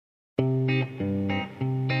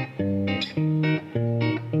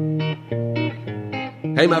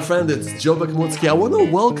Hey, my friend, it's Joe Bakhmutsky. I want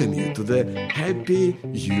to welcome you to the Happy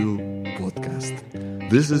You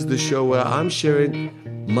podcast. This is the show where I'm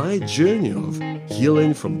sharing my journey of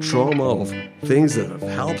healing from trauma, of things that have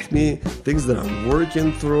helped me, things that I'm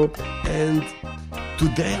working through. And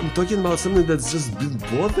today I'm talking about something that's just been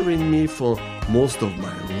bothering me for most of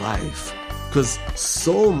my life. Because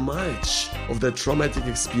so much of that traumatic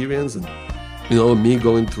experience and me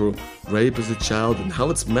going through rape as a child and how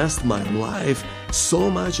it's messed my life, so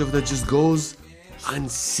much of that just goes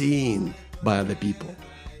unseen by other people.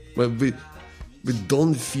 But we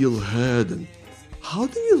don't feel heard. And how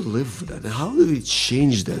do we live with that? And how do we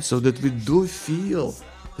change that so that we do feel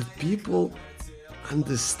that people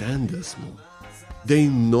understand us more? They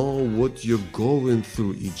know what you're going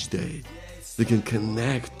through each day. They can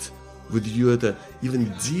connect with you at an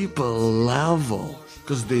even deeper level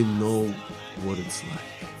because they know what it's like.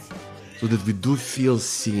 So that we do feel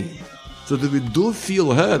seen. So that we do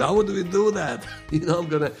feel heard. How do we do that? I'm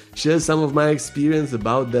going to share some of my experience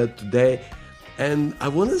about that today. And I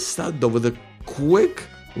want to start though with a quick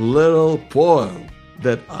little poem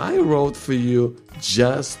that I wrote for you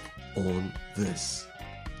just on this.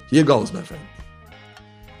 Here goes, my friend.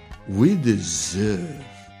 We deserve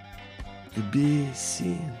to be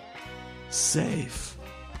seen, safe,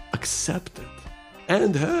 accepted,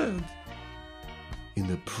 and heard in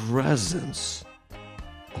the presence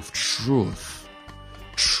of truth,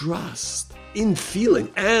 trust, in feeling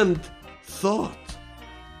and thought.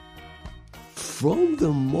 From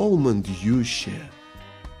the moment you share,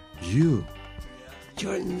 you're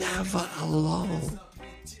never alone.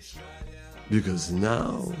 Because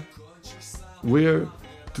now we're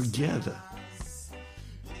together.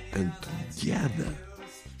 And together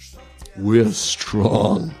we're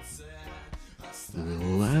strong. We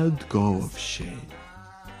let go of shame.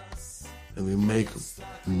 And we make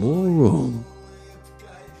more room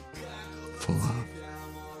for love.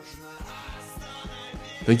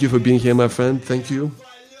 Thank you for being here, my friend. Thank you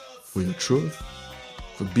for your truth,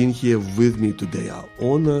 for being here with me today. I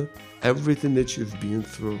honor everything that you've been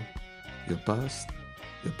through, your past,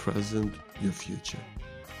 your present, your future.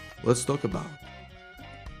 Let's talk about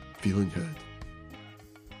feeling heard.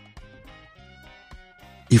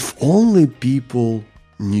 If only people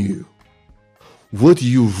knew what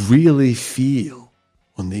you really feel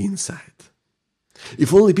on the inside.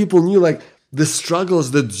 If only people knew the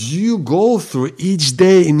struggles that you go through each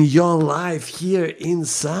day in your life here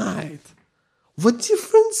inside. What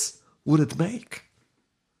difference would it make?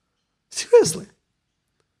 Seriously.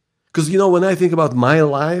 Because when I think about my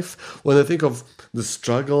life, when I think of the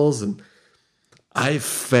struggles and I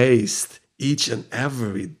faced each and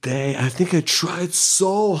every day, I think I tried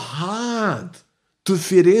so hard to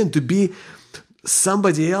fit in, to be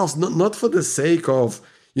somebody else, not for the sake of,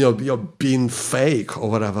 being fake or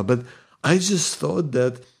whatever, but I just thought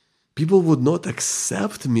that people would not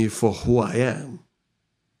accept me for who I am.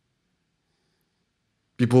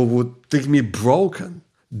 People would think me broken,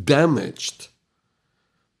 damaged,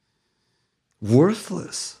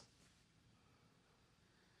 worthless.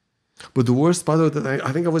 But the worst part of it,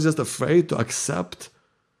 I think I was just afraid to accept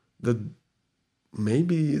that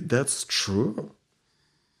maybe that's true.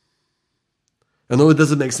 I know it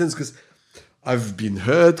doesn't make sense because I've been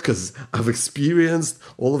hurt, because I've experienced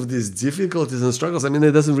all of these difficulties and struggles.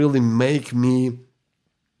 It doesn't really make me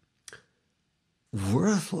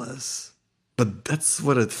worthless, but that's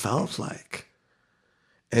what it felt like.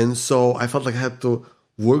 And so I felt like I had to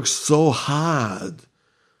work so hard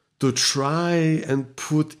to try and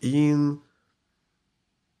put in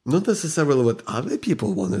not necessarily what other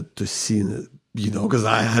people wanted to see, because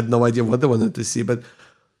I had no idea what they wanted to see, but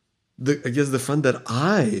I guess the front that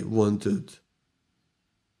I wanted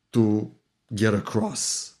to get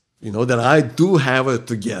across, that I do have it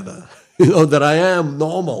together, that I am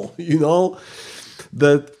normal,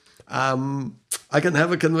 that I can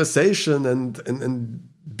have a conversation and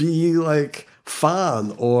be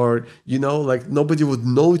fun, or nobody would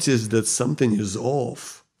notice that something is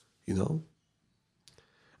off, and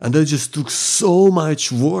that just took so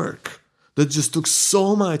much work, that just took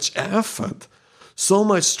so much effort, so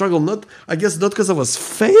much struggle. Not because I was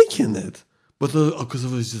faking it, but because I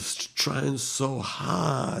was just trying so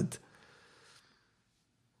hard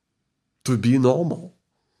to be normal.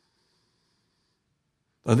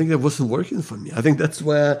 I think that wasn't working for me. I think that's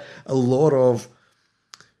where a lot of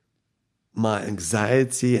my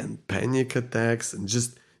anxiety and panic attacks and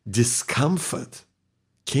just discomfort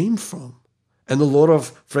came from. And a lot of,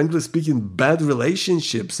 frankly speaking, bad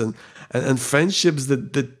relationships and friendships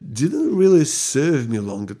that didn't really serve me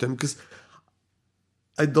longer term, because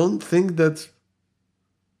I don't think that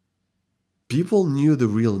people knew the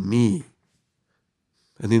real me.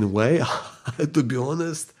 And in a way, to be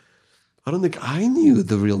honest, I don't think I knew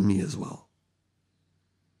the real me as well.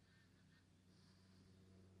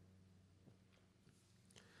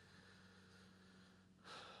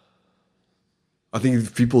 I think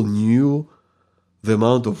if people knew the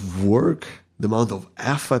amount of work, the amount of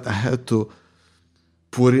effort I had to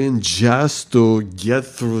put in just to get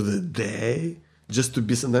through the day, just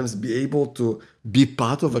to sometimes be able to be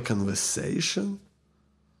part of a conversation,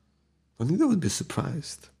 I think they would be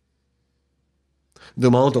surprised. The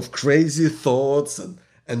amount of crazy thoughts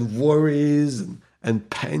and worries and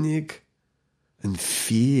panic and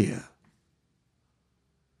fear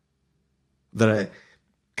that I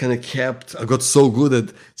kind of I got so good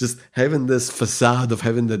at just having this facade of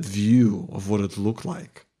having that view of what it looked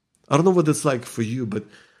like. I don't know what it's like for you, but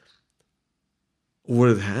what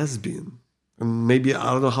it has been. And maybe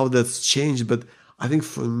I don't know how that's changed, but I think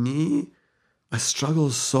for me, I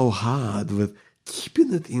struggle so hard with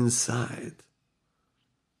keeping it inside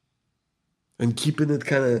and keeping it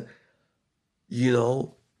kind of,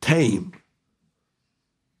 tame.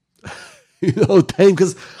 Tame,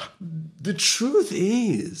 because the truth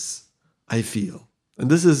is, I feel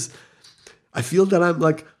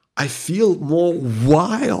that I feel more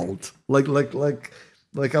wild,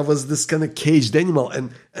 like I was this kind of caged animal,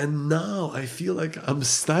 and now I feel like I'm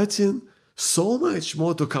starting so much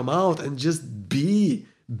more to come out and just be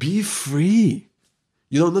free,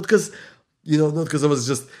 not because I was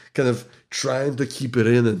just kind of trying to keep it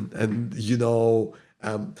in and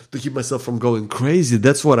to keep myself from going crazy.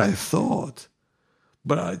 That's what I thought,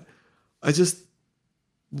 but I just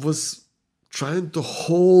was trying to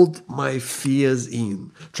hold my fears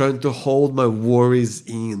in, trying to hold my worries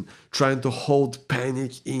in, trying to hold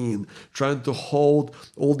panic in, trying to hold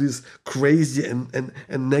all these crazy and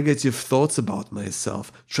negative thoughts about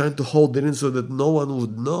myself, trying to hold it in so that no one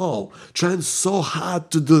would know, trying so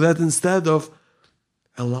hard to do that instead of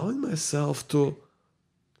allowing myself to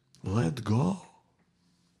let go.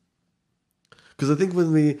 Because I think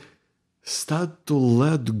when we start to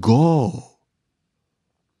let go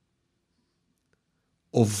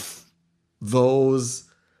of those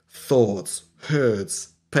thoughts, hurts,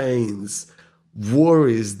 pains,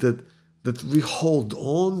 worries that we hold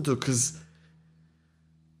on to because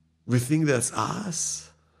we think that's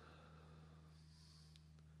us,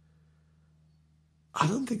 I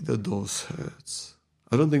don't think that those hurts,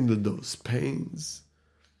 I don't think that those pains,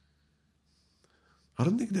 I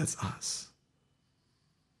don't think that's us.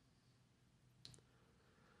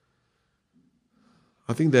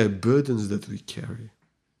 I think there are burdens that we carry.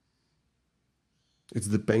 It's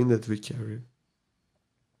the pain that we carry.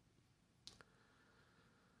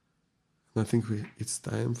 And I think it's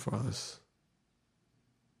time for us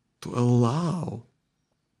to allow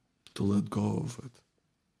to let go of it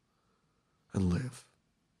and live.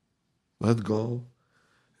 Let go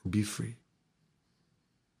and be free.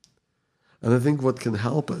 And I think what can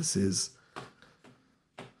help us is,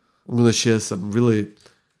 I'm going to share some really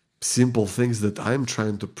simple things that I'm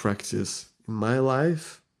trying to practice in my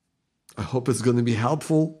life. I hope it's going to be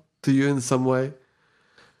helpful to you in some way.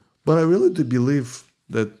 But I really do believe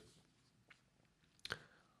that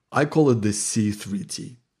I call it the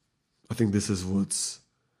C3T. I think this is what's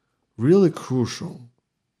really crucial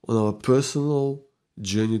on our personal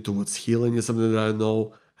journey towards healing. Is something that I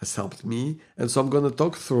know has helped me. And so I'm going to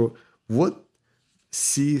talk through what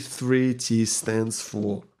C3T stands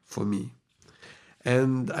for me.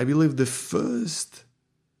 And I believe the first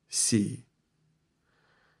C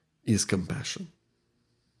is compassion.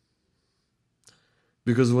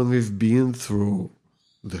 Because when we've been through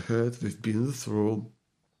the hurt, we've been through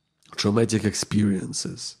traumatic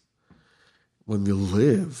experiences, when we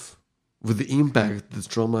live with the impact that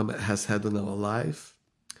trauma has had on our life,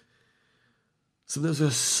 sometimes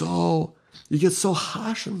you get so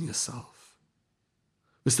harsh on yourself.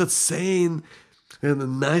 We start saying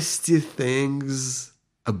nasty things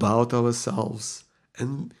about ourselves,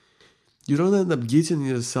 and you don't end up getting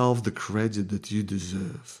yourself the credit that you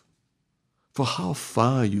deserve for how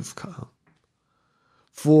far you've come,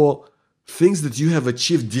 for things that you have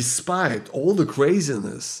achieved despite all the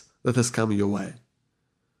craziness that has come your way.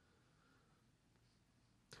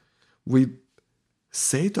 We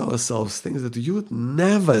say to ourselves things that you would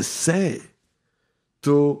never say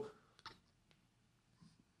to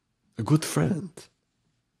a good friend,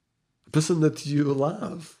 a person that you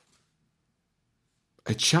love,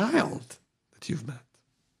 a child that you've met.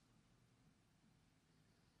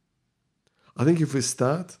 I think if we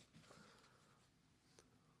start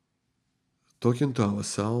talking to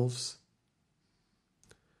ourselves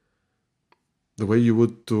the way you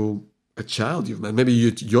would to a child you've met, maybe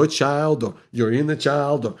your child or your inner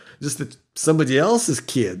child or just somebody else's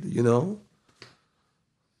kid,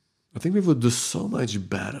 I think we would do so much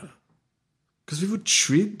better because we would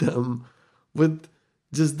treat them with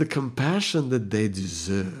just the compassion that they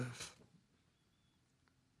deserve.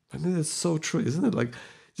 I think that's so true, isn't it? Like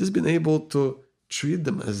just being able to treat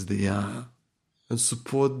them as they are and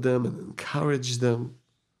support them and encourage them.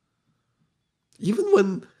 Even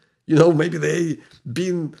when, maybe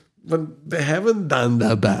when they haven't done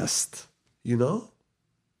their best,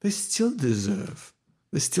 they still deserve.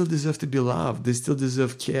 They still deserve to be loved. They still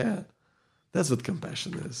deserve care. That's what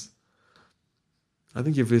compassion is. I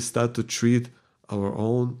think if we start to treat our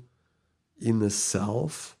own inner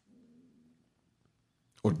self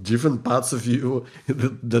or different parts of you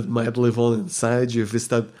that might live on inside you, if we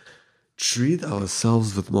start treat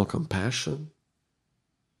ourselves with more compassion,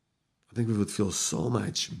 I think we would feel so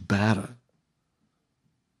much better.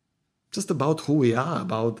 Just about who we are,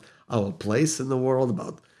 about our place in the world,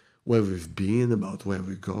 about where we've been, about where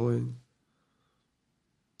we're going.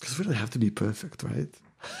 Because we don't have to be perfect, right?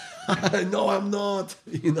 No, I'm not,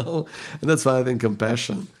 And that's why I think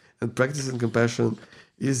compassion and practicing compassion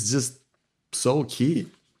is just so key.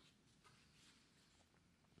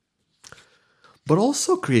 But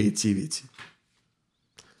also creativity.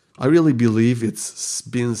 I really believe it's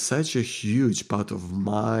been such a huge part of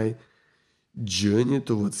my journey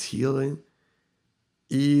towards healing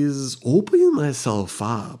is opening myself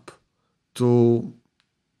up to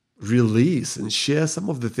release and share some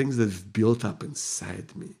of the things that have built up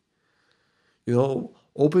inside me.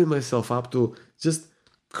 Opening myself up to just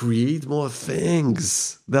create more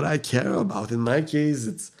things that I care about. In my case,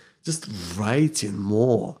 it's just writing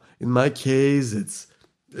more. In my case, it's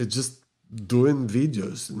just doing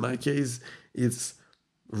videos. In my case, it's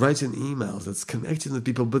writing emails, it's connecting with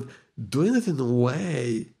people, but doing it in a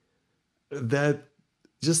way that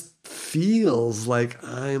just feels like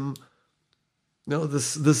I'm,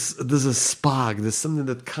 there's a spark, there's something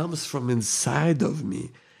that comes from inside of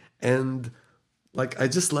me. And like, I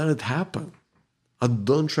just let it happen. I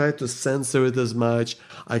don't try to censor it as much.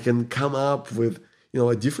 I can come up with,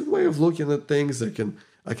 a different way of looking at things. I can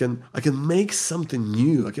make something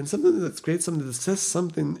new. I can create something that says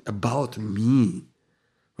something about me,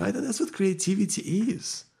 right? And that's what creativity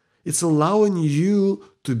is. It's allowing you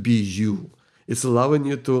to be you. It's allowing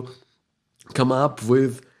you to come up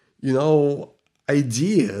with,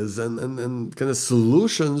 ideas and kind of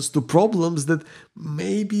solutions to problems that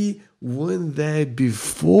maybe weren't there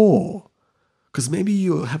before. Because maybe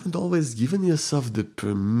you haven't always given yourself the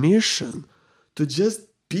permission to just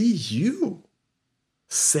be you.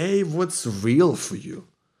 Say what's real for you.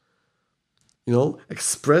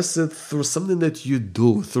 Express it through something that you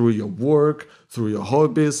do, through your work, through your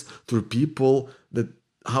hobbies, through people,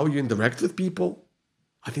 how you interact with people.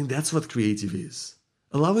 I think that's what creative is.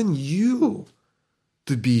 Allowing you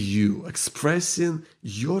to be you, expressing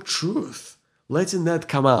your truth, letting that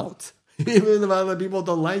come out. Even if other people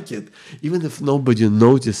don't like it, even if nobody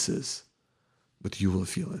notices, but you will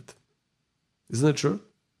feel it. Isn't that true?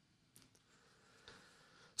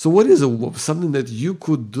 So what is something that you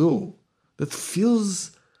could do that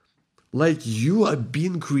feels like you are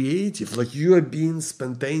being creative, like you are being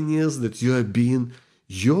spontaneous, that you are being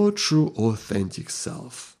your true, authentic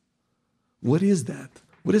self? What is that?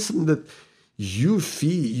 What is something that you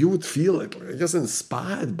would feel like, I guess,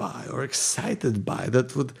 inspired by or excited by,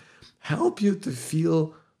 that would help you to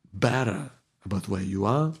feel better about where you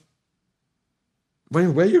are,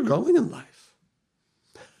 where you're going in life?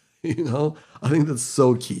 I think that's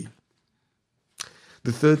so key.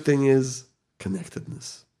 The third thing is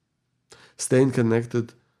connectedness. Staying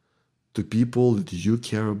connected to people that you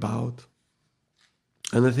care about.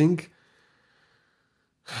 And I think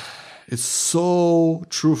it's so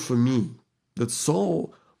true for me that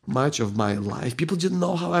so much of my life, people didn't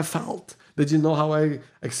know how I felt. They didn't know how I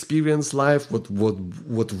experienced life, what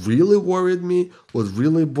really worried me, what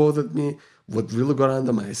really bothered me, what really got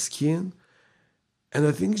under my skin. And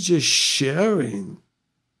I think just sharing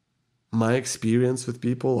my experience with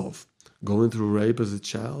people of going through rape as a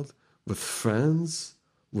child, with friends,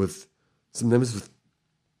 sometimes with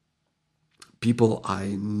people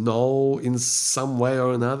I know in some way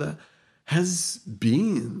or another, has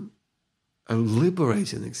been a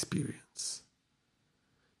liberating experience.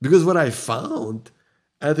 Because what I found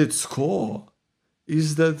at its core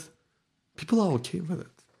is that people are okay with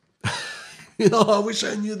it. I wish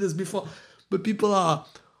I knew this before. But people are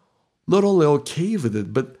not only okay with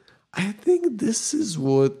it, but I think this is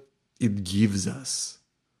what it gives us.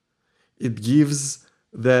 It gives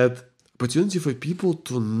that opportunity for people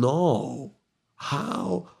to know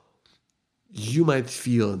how you might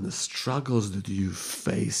feel and the struggles that you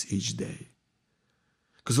face each day.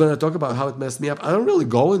 Because when I talk about how it messed me up, I don't really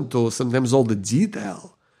go into sometimes all the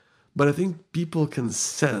detail, but I think people can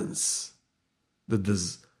sense that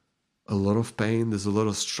there's a lot of pain, there's a lot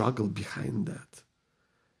of struggle behind that.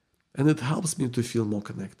 And it helps me to feel more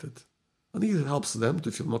connected. I think it helps them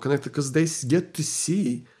to feel more connected because they get to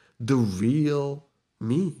see the real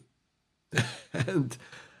me. and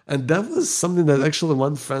that was something that actually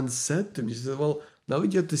one friend said to me. She said, well, now we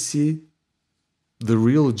get to see the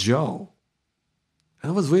real Joe.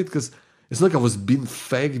 And I was weird because it's not like I was being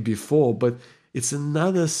fake before, but it's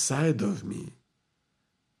another side of me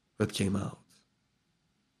that came out.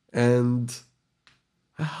 And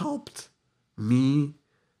it helped me,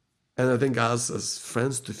 and I think us as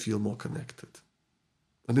friends, to feel more connected.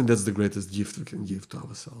 I think that's the greatest gift we can give to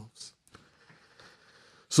ourselves.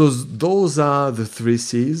 So those are the 3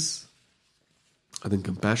 C's. I think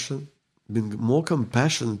compassion, being more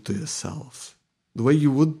compassionate to yourself, the way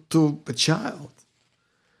you would to a child.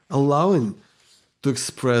 Allowing to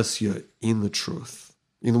express your inner truth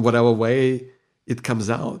in whatever way it comes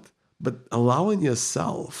out, but allowing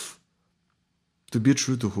yourself to be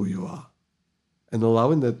true to who you are and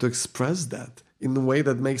allowing that to express that in a way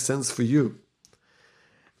that makes sense for you.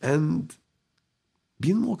 And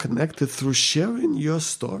being more connected through sharing your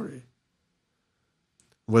story.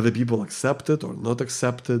 Whether people accept it or not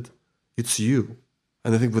accept it, it's you.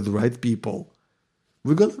 And I think with the right people,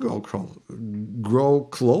 we're going to grow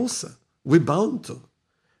closer. We're bound to.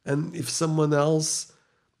 And if someone else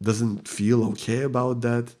doesn't feel okay about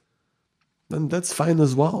that, then that's fine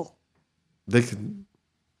as well. They can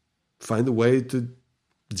find a way to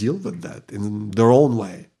deal with that in their own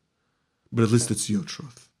way. But at least it's your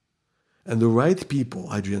truth. And the right people,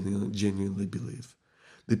 I genuinely believe,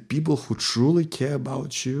 the people who truly care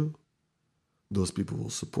about you, those people will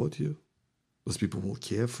support you. Those people will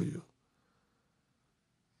care for you.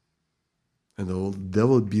 And they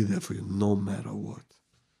will be there for you no matter what.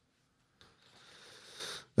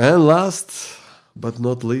 And last but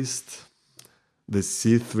not least, the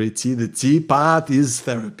C3T, the T part is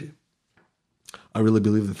therapy. I really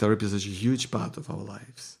believe that therapy is such a huge part of our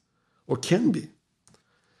lives. Or can be.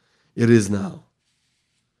 It is now.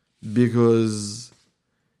 Because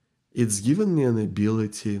it's given me an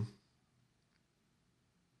ability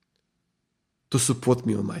to support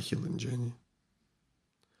me on my healing journey.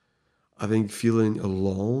 I think feeling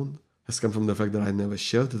alone has come from the fact that I never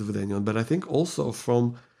shared it with anyone, but I think also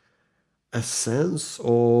from a sense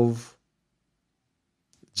of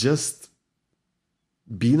just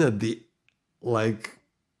being at the,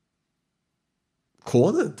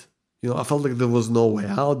 cornered. I felt like there was no way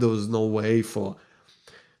out, there was no way to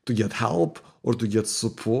get help or to get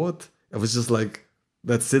support. I was just like,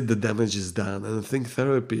 that's it, the damage is done. And I think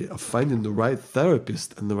therapy, of finding the right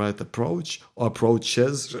therapist and the right approach, or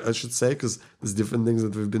approaches, I should say, because there's different things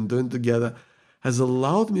that we've been doing together, has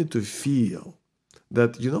allowed me to feel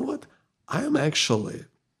that, you know what, I'm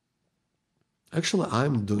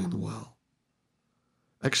doing well.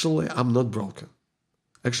 Actually, I'm not broken.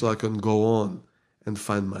 Actually, I can go on and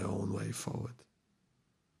find my own way forward.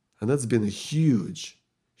 And that's been a huge,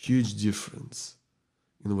 huge difference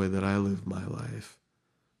in the way that I live my life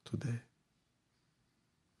today.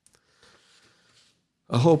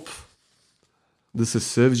 I hope this has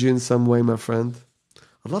served you in some way, my friend.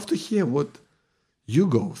 I'd love to hear what you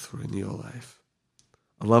go through in your life.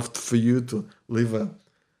 I'd love for you to leave a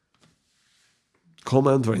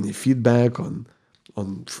comment or any feedback on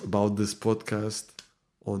about this podcast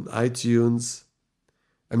on iTunes.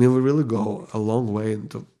 I mean, we really go a long way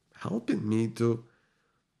into helping me to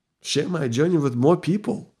share my journey with more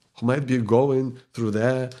people who might be going through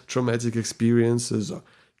their traumatic experiences or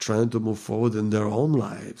trying to move forward in their own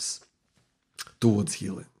lives towards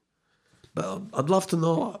healing. But I'd love to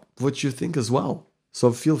know what you think as well.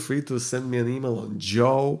 So feel free to send me an email on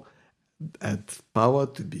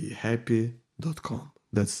joe@powertobehappy.com.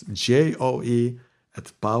 That's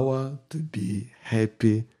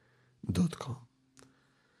joe@powertobehappy.com.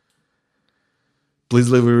 Please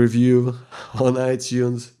leave a review on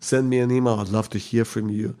iTunes. Send me an email. I'd love to hear from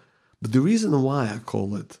you. But the reason why I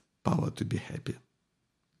call it Power to Be Happy,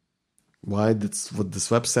 why that's what this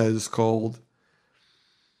website is called,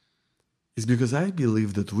 is because I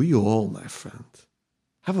believe that we all, my friend,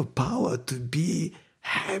 have a power to be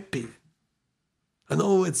happy. I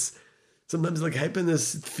know it's sometimes like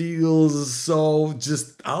happiness feels so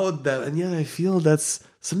just out there, and yet I feel that's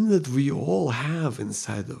something that we all have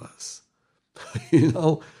inside of us. We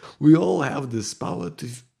all have this power to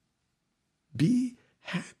be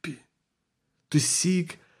happy, to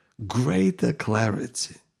seek greater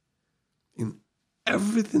clarity, in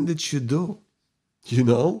everything that you do, you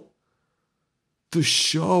know? To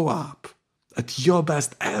show up at your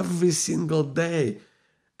best every single day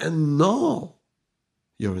and know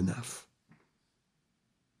you're enough.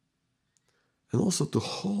 And also to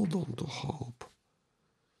hold on to hope.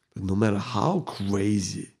 That no matter how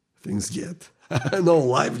crazy things get, I know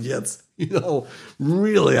life gets,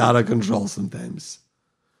 really out of control sometimes.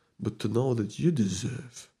 But to know that you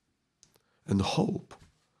deserve and hope.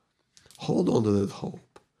 Hold on to that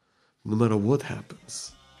hope. No matter what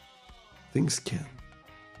happens, things can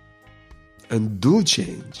and do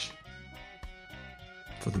change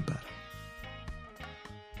for the better.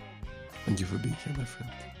 Thank you for being here, my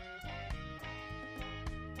friend.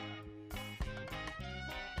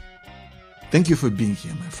 Thank you for being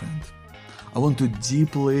here, my friend. I want to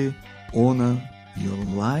deeply honor your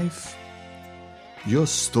life, your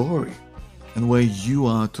story, and where you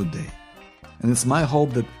are today. And it's my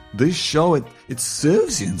hope that this show, it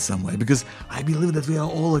serves you in some way, because I believe that we are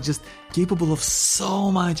all just capable of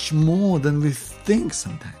so much more than we think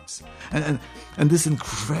sometimes. And this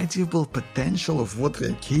incredible potential of what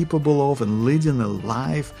we're capable of and leading a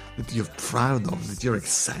life that you're proud of, that you're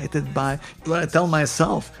excited by. What I tell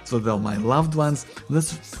myself, so I tell my loved ones,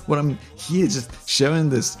 that's what I'm here just sharing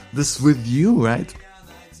this with you, right?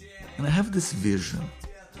 And I have this vision.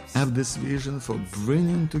 I have this vision for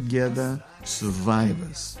bringing together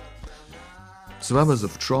survivors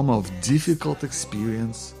of trauma, of difficult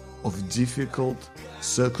experience, of difficult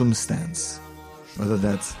circumstance, whether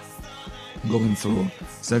that's going through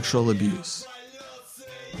sexual abuse,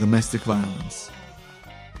 domestic violence,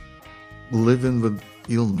 living with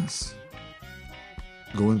illness,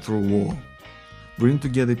 going through war. Bring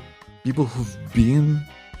together people who've been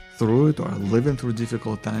through it or are living through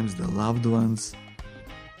difficult times, their loved ones,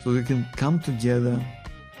 so we can come together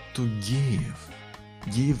to give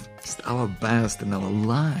just our best in our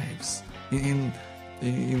lives,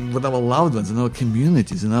 with our loved ones, in our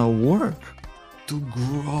communities, in our work, to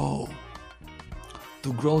grow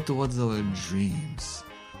towards our dreams,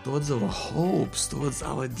 towards our hopes, towards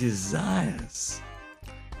our desires,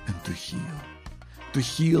 and to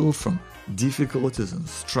heal from difficulties and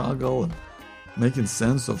struggle and making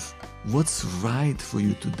sense of what's right for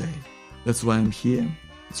you today. That's why I'm here.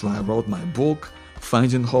 That's why I wrote my book,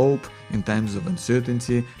 Finding Hope in Times of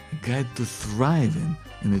Uncertainty, a guide to thriving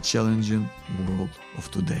in a challenging world of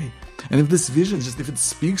today. And if this vision, if it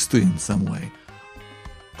speaks to you in some way,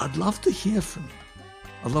 I'd love to hear from you.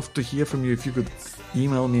 I'd love to hear from you. If you could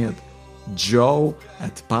email me at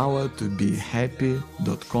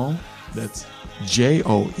joe@powertobehappy.com. That's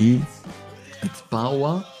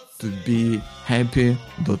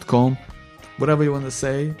JOE@powertobehappy.com. Whatever you want to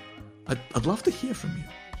say, I'd love to hear from you.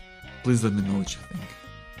 Please let me know what you think.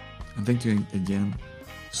 And thank you again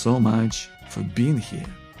so much for being here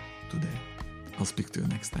today. I'll speak to you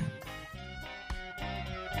next time.